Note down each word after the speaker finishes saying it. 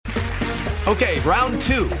Okay, round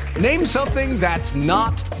two. Name something that's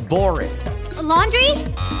not boring. A laundry?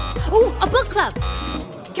 Ooh, a book club.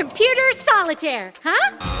 Computer solitaire,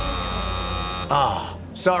 huh? Ah,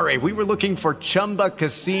 sorry, we were looking for Chumba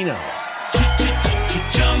Casino.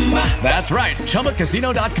 That's right,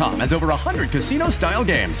 ChumbaCasino.com has over 100 casino-style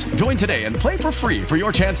games. Join today and play for free for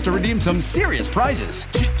your chance to redeem some serious prizes.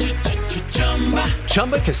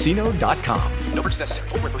 ChumbaCasino.com. No purchase necessary.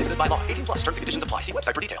 Void where prohibited by law. 18 plus. Terms and conditions apply. See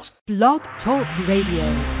website for details. Blog Talk Radio.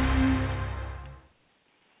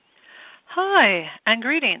 Hi, and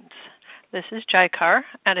greetings. This is Jaikar,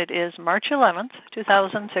 and it is March 11th,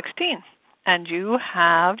 2016. And you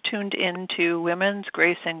have tuned into Women's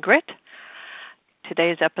Grace and Grit.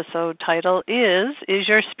 Today's episode title is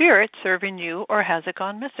Your Spirit Serving You or Has It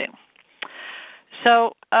Gone Missing?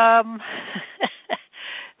 So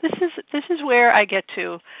this is where I get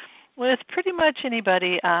to with pretty much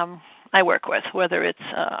anybody I work with, whether it's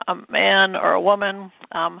a man or a woman.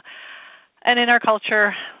 And in our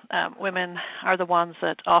culture, women are the ones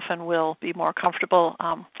that often will be more comfortable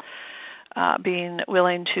being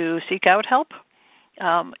willing to seek out help.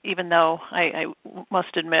 Even though I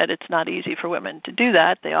must admit it's not easy for women to do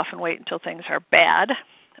that. They often wait until things are bad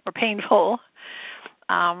or painful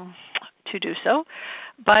to do so.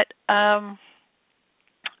 But I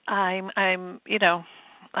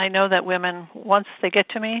know that women, once they get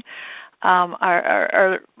to me,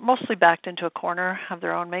 are mostly backed into a corner of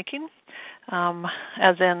their own making,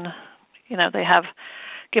 as in, they have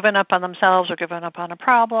given up on themselves or given up on a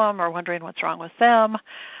problem or wondering what's wrong with them.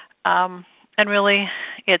 And really,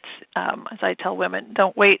 it's, as I tell women,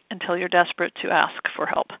 don't wait until you're desperate to ask for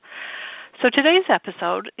help. So today's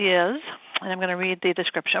episode is, and I'm going to read the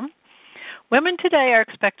description, women today are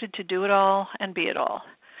expected to do it all and be it all.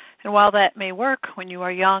 And while that may work when you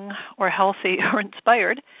are young or healthy or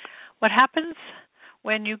inspired, what happens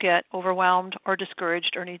when you get overwhelmed or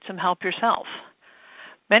discouraged or need some help yourself?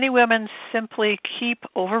 Many women simply keep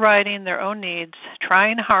overriding their own needs,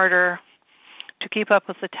 trying harder to keep up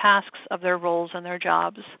with the tasks of their roles and their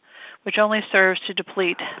jobs, which only serves to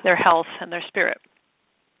deplete their health and their spirit.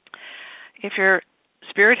 If your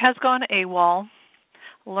spirit has gone AWOL,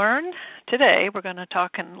 we're going to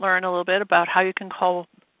talk and learn a little bit about how you can call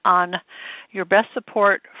on your best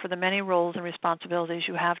support for the many roles and responsibilities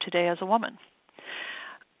you have today as a woman.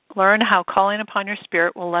 Learn how calling upon your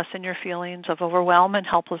spirit will lessen your feelings of overwhelm and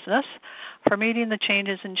helplessness for meeting the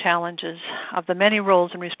changes and challenges of the many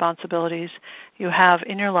roles and responsibilities you have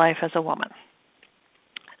in your life as a woman.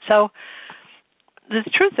 So the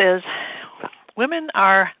truth is, women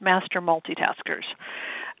are master multitaskers.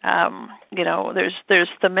 There's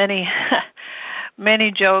the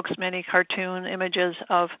many jokes, many cartoon images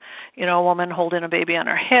of, a woman holding a baby on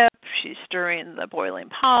her hip. She's stirring the boiling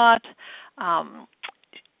pot.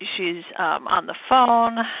 She's on the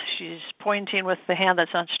phone. She's pointing with the hand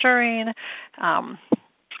that's not stirring,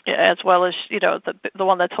 as well as, the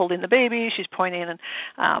one that's holding the baby. She's pointing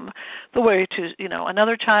the way to,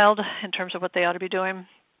 another child in terms of what they ought to be doing.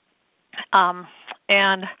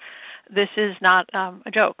 And this is not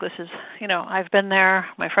a joke. This is, I've been there.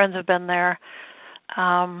 My friends have been there.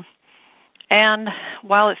 And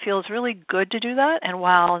while it feels really good to do that, and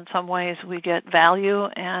while in some ways we get value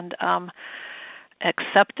and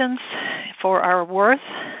acceptance for our worth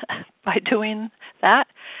by doing that,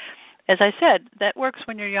 as I said, that works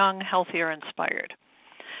when you're young, healthy, or inspired.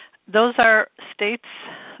 Those are states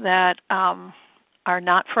that are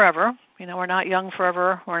not forever. We're not young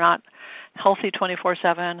forever. We're not healthy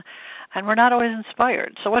 24/7, and we're not always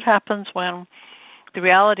inspired. So what happens when the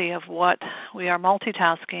reality of what we are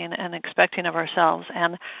multitasking and expecting of ourselves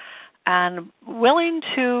and willing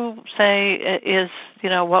to say is,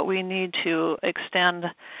 what we need to extend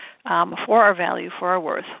for our value, for our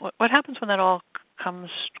worth? What happens when that all comes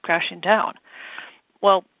crashing down?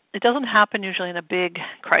 Well, it doesn't happen usually in a big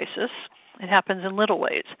crisis. It happens in little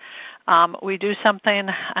ways. We do something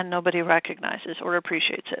and nobody recognizes or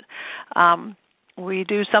appreciates it. We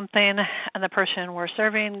do something and the person we're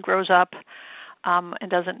serving grows up and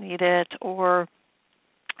doesn't need it, or,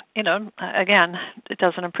 again, it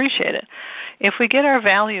doesn't appreciate it. If we get our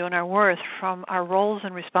value and our worth from our roles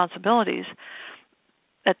and responsibilities,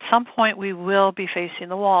 at some point we will be facing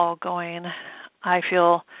the wall going, I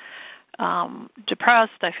feel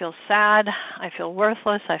depressed, I feel sad, I feel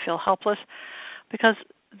worthless, I feel helpless, because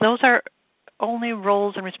those are only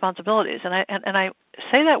roles and responsibilities. And I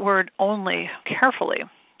say that word only carefully,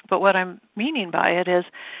 but what I'm meaning by it is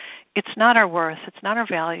it's not our worth, it's not our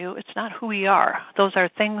value, it's not who we are. Those are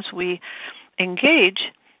things we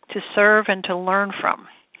engage to serve and to learn from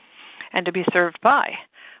and to be served by.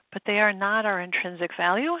 but they are not our intrinsic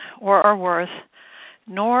value or our worth,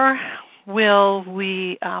 nor will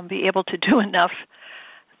we be able to do enough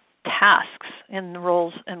tasks in the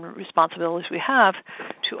roles and responsibilities we have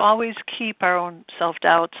to always keep our own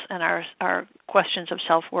self-doubts and our questions of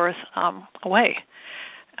self-worth away.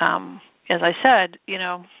 As I said,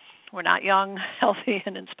 we're not young, healthy,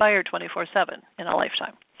 and inspired 24/7 in a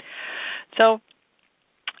lifetime. So,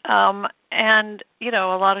 a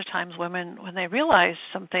lot of times women, when they realize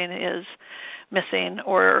something is missing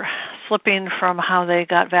or slipping from how they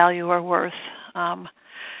got value or worth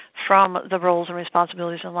from the roles and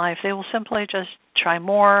responsibilities in life, they will simply just try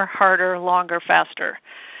more, harder, longer, faster.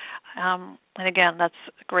 And again, that's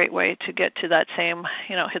a great way to get to that same,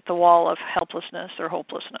 hit the wall of helplessness or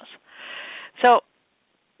hopelessness. So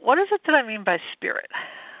what is it that I mean by spirit?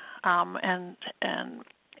 And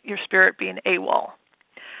your spirit being AWOL.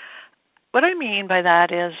 What I mean by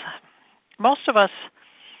that is most of us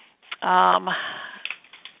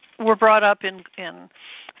were brought up in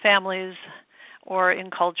families or in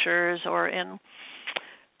cultures or in,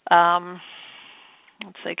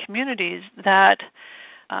 let's say, communities that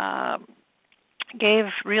gave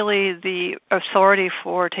really the authority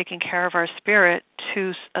for taking care of our spirit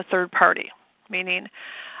to a third party, meaning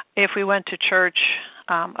if we went to church,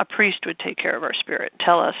 a priest would take care of our spirit,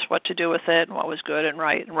 tell us what to do with it and what was good and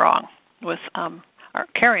right and wrong with our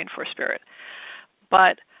caring for spirit.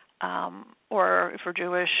 But, or if we're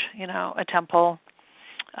Jewish, a temple,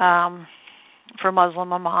 for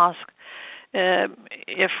Muslim, a mosque.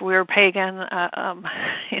 If we're pagan,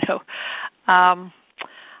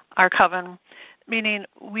 our coven, meaning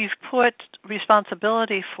we've put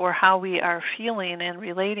responsibility for how we are feeling and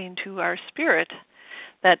relating to our spirit,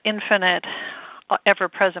 that infinite,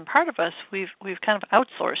 ever-present part of us, we've kind of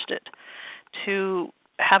outsourced it to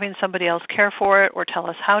having somebody else care for it or tell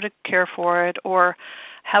us how to care for it or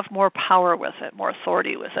have more power with it, more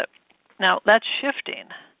authority with it. Now, that's shifting,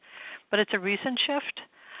 but it's a recent shift,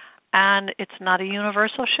 and it's not a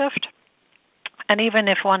universal shift. And even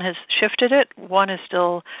if one has shifted it, one is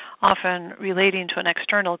still often relating to an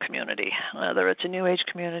external community, whether it's a New Age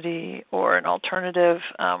community or an alternative,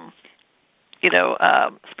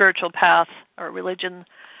 spiritual path or religion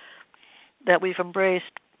that we've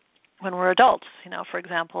embraced when we're adults. For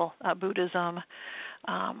example, Buddhism,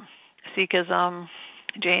 Sikhism,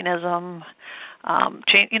 Jainism,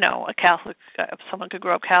 a Catholic, someone could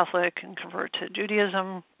grow up Catholic and convert to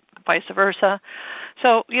Judaism, vice versa.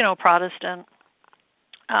 So, Protestant.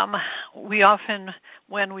 We often,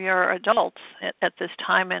 when we are adults at this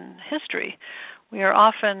time in history, we are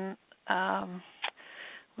often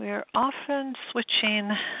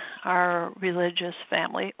switching our religious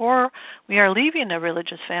family, or we are leaving a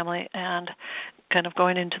religious family and kind of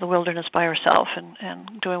going into the wilderness by ourselves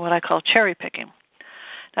and doing what I call cherry picking.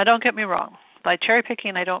 Now, don't get me wrong. By cherry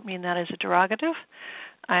picking, I don't mean that as a derogative.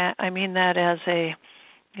 I mean that as a,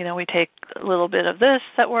 we take a little bit of this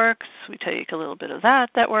that works, we take a little bit of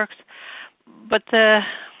that works. But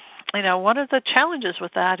one of the challenges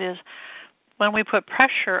with that is when we put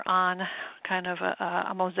pressure on kind of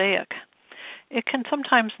a mosaic, it can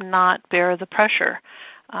sometimes not bear the pressure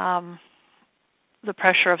of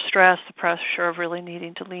stress, the pressure of really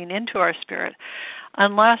needing to lean into our spirit,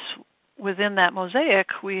 unless within that mosaic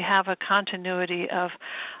we have a continuity of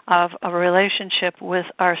a relationship with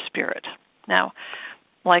our spirit. Now,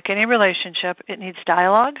 like any relationship, it needs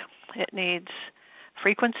dialogue, it needs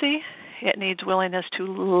frequency, it needs willingness to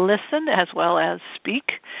listen as well as speak.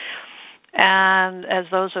 And as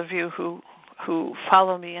those of you who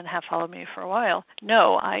follow me and have followed me for a while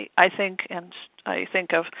know, I think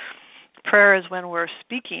of prayer as when we're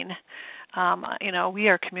speaking. We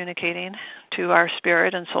are communicating to our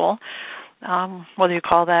spirit and soul, whether you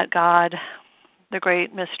call that God, the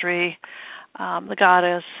great mystery, the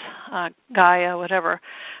goddess, Gaia, whatever.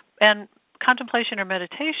 And contemplation or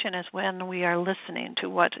meditation is when we are listening to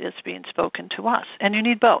what is being spoken to us. And you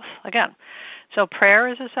need both, again. So prayer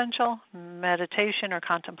is essential, meditation or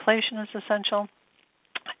contemplation is essential.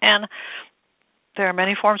 And there are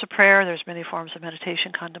many forms of prayer, there's many forms of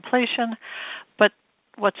meditation, contemplation, but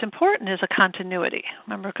what's important is a continuity.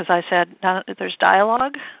 Remember, because I said there's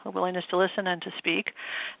dialogue, a willingness to listen and to speak.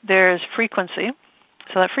 There's frequency.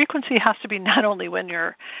 So that frequency has to be not only when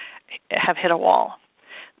have hit a wall.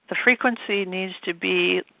 The frequency needs to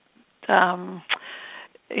be, say,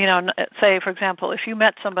 for example, if you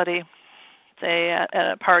met somebody, say, at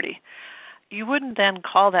a party, you wouldn't then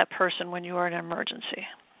call that person when you were in an emergency.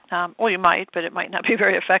 Well, you might, but it might not be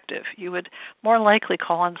very effective. You would more likely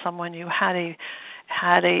call on someone you had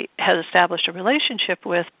established a relationship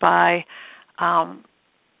with by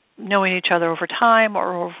knowing each other over time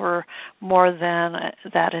or over more than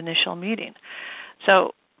that initial meeting.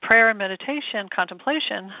 So prayer and meditation,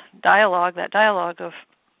 contemplation, dialogue, that dialogue of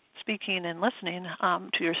speaking and listening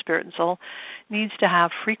to your spirit and soul needs to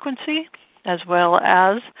have frequency as well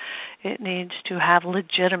as it needs to have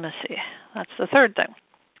legitimacy. That's the third thing.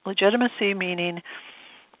 Legitimacy meaning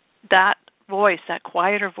that voice, that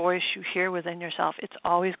quieter voice you hear within yourself, it's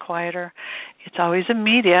always quieter, it's always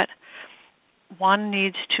immediate. One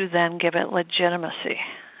needs to then give it legitimacy.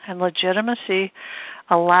 And legitimacy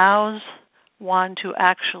allows one to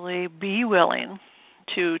actually be willing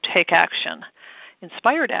to take action,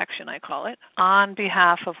 inspired action, I call it, on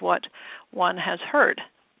behalf of what one has heard.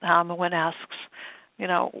 When asks,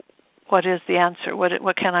 what is the answer?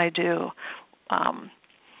 What can I do?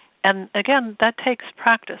 And again, that takes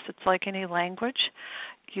practice. It's like any language.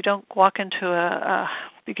 You don't walk into a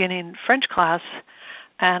beginning French class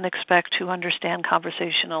and expect to understand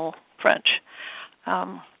conversational French.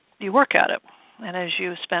 You work at it. And as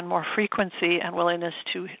you spend more frequency and willingness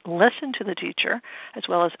to listen to the teacher, as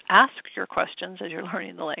well as ask your questions as you're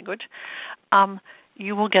learning the language,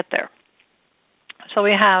 you will get there. So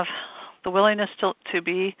we have the willingness to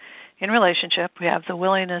be in relationship, we have the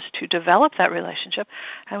willingness to develop that relationship,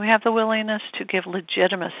 and we have the willingness to give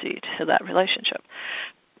legitimacy to that relationship.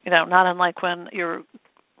 Not unlike when your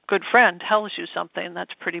good friend tells you something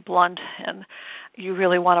that's pretty blunt and you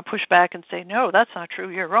really want to push back and say, no, that's not true,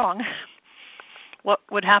 you're wrong. What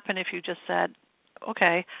would happen if you just said,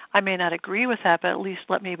 okay, I may not agree with that, but at least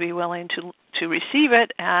let me be willing to receive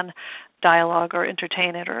it and dialogue or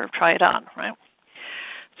entertain it or try it on, right?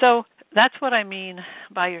 So that's what I mean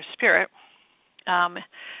by your spirit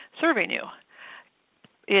serving you.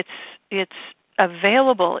 It's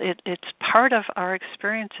available. It's part of our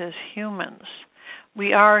experience as humans.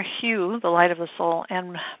 We are Hu, the light of the soul,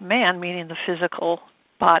 and man, meaning the physical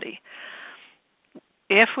body.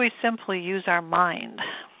 If we simply use our mind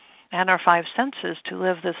and our five senses to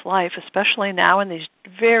live this life, especially now in these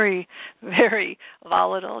very, very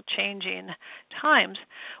volatile, changing times,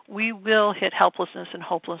 we will hit helplessness and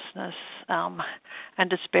hopelessness and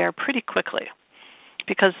despair pretty quickly,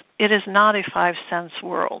 because it is not a five-sense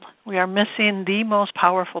world. We are missing the most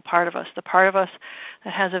powerful part of us, the part of us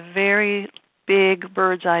that has a very big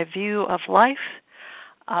bird's-eye view of life,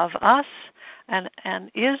 of us, and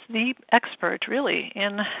is the expert, really,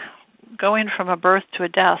 in going from a birth to a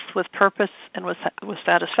death with purpose and with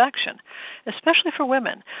satisfaction, especially for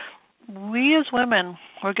women. We as women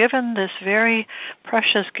were given this very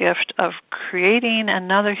precious gift of creating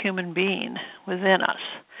another human being within us.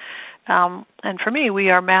 And for me, we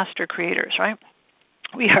are master creators, right?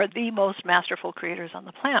 We are the most masterful creators on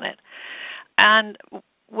the planet. And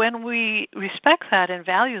when we respect that and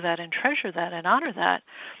value that and treasure that and honor that,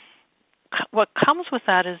 what comes with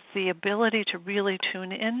that is the ability to really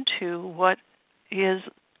tune into what is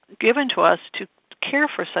given to us to care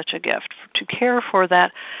for such a gift, to care for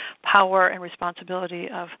that power and responsibility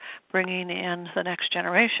of bringing in the next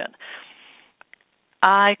generation.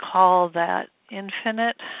 I call that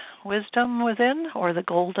infinite wisdom within, or the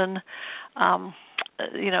golden,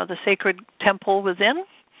 the sacred temple within,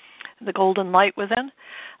 the golden light within.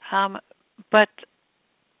 But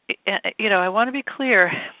I want to be clear.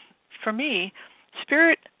 For me,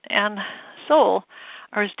 spirit and soul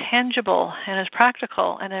are as tangible and as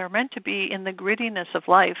practical, and they're meant to be in the grittiness of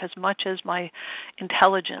life as much as my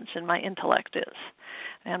intelligence and my intellect is,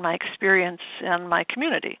 and my experience and my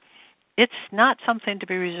community. It's not something to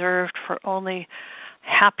be reserved for only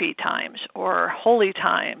happy times or holy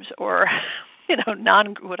times or,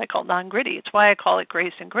 what I call non-gritty. It's why I call it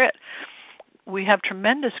grace and grit. We have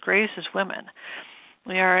tremendous grace as women.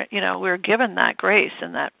 We are, we're given that grace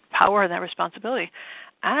and that power and that responsibility.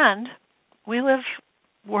 And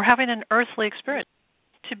we're having an earthly experience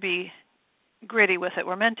to be gritty with it.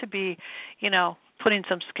 We're meant to be, putting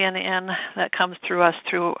some skin in that comes through us,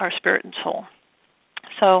 through our spirit and soul.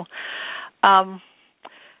 So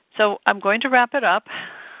I'm going to wrap it up.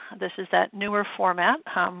 This is that newer format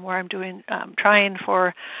where I'm trying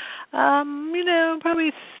for,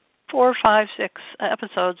 probably 4, 5, 6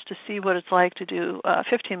 episodes to see what it's like to do a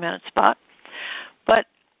 15-minute spot. But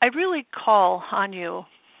I really call on you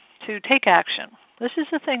to take action. This is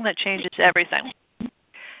the thing that changes everything.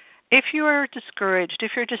 If you are discouraged,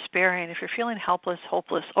 if you're despairing, if you're feeling helpless,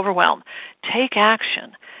 hopeless, overwhelmed, take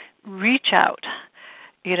action. Reach out.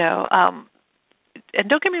 And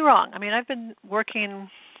don't get me wrong. I mean, I've been working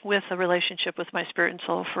with a relationship with my spirit and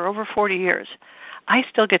soul for over 40 years. I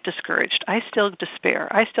still get discouraged. I still despair.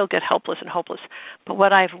 I still get helpless and hopeless. But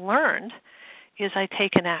what I've learned is I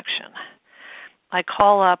take an action. I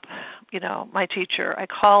call up, my teacher. I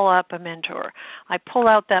call up a mentor. I pull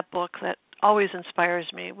out that book that always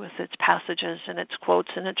inspires me with its passages and its quotes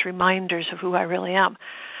and its reminders of who I really am.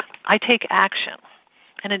 I take action,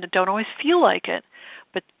 and I don't always feel like it,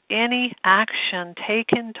 but any action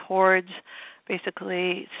taken towards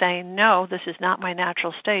basically saying, no, this is not my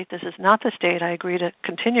natural state, this is not the state I agree to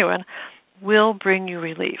continue in, will bring you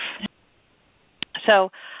relief.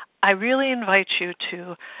 So I really invite you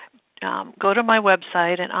to go to my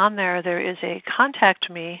website, and on there is a Contact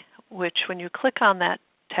Me, which when you click on that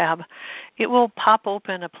tab, it will pop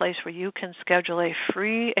open a place where you can schedule a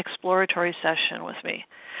free exploratory session with me,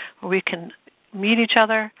 where we can meet each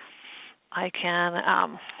other. I can,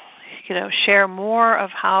 share more of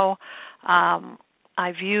how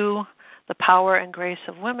I view the power and grace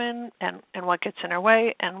of women and what gets in our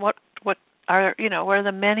way, and what are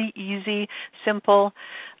the many easy, simple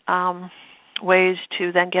ways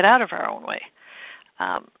to then get out of our own way.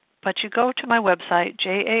 But you go to my website,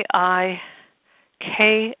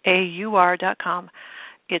 jaikaur.com.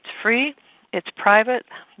 It's free. It's private.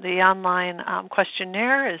 The online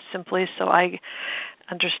questionnaire is simply so I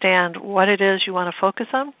understand what it is you want to focus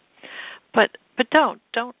on. But don't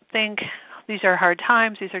think these are hard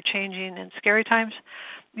times, these are changing and scary times.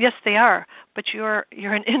 Yes, they are, but you're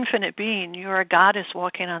an infinite being. You're a goddess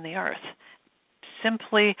walking on the earth.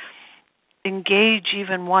 Simply engage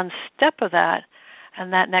even one step of that,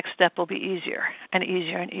 and that next step will be easier and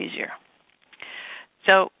easier and easier.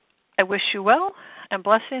 So I wish you well and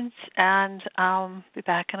blessings, and I'll be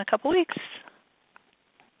back in a couple weeks.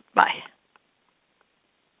 Bye.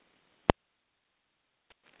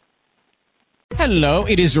 Hello,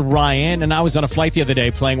 it is Ryan, and I was on a flight the other day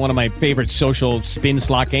playing one of my favorite social spin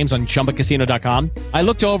slot games on ChumbaCasino.com. I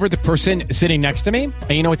looked over at the person sitting next to me, and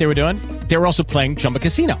you know what they were doing? They were also playing Chumba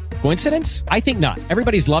Casino. Coincidence? I think not.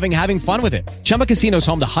 Everybody's loving having fun with it. Chumba Casino is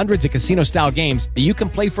home to hundreds of casino-style games that you can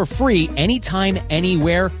play for free anytime,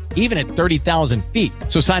 anywhere, even at 30,000 feet.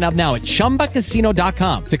 So sign up now at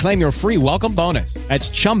ChumbaCasino.com to claim your free welcome bonus. That's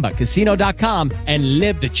ChumbaCasino.com and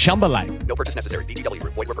live the Chumba life. No purchase necessary. VGW.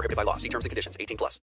 Void where prohibited by law. See terms and conditions. 18+.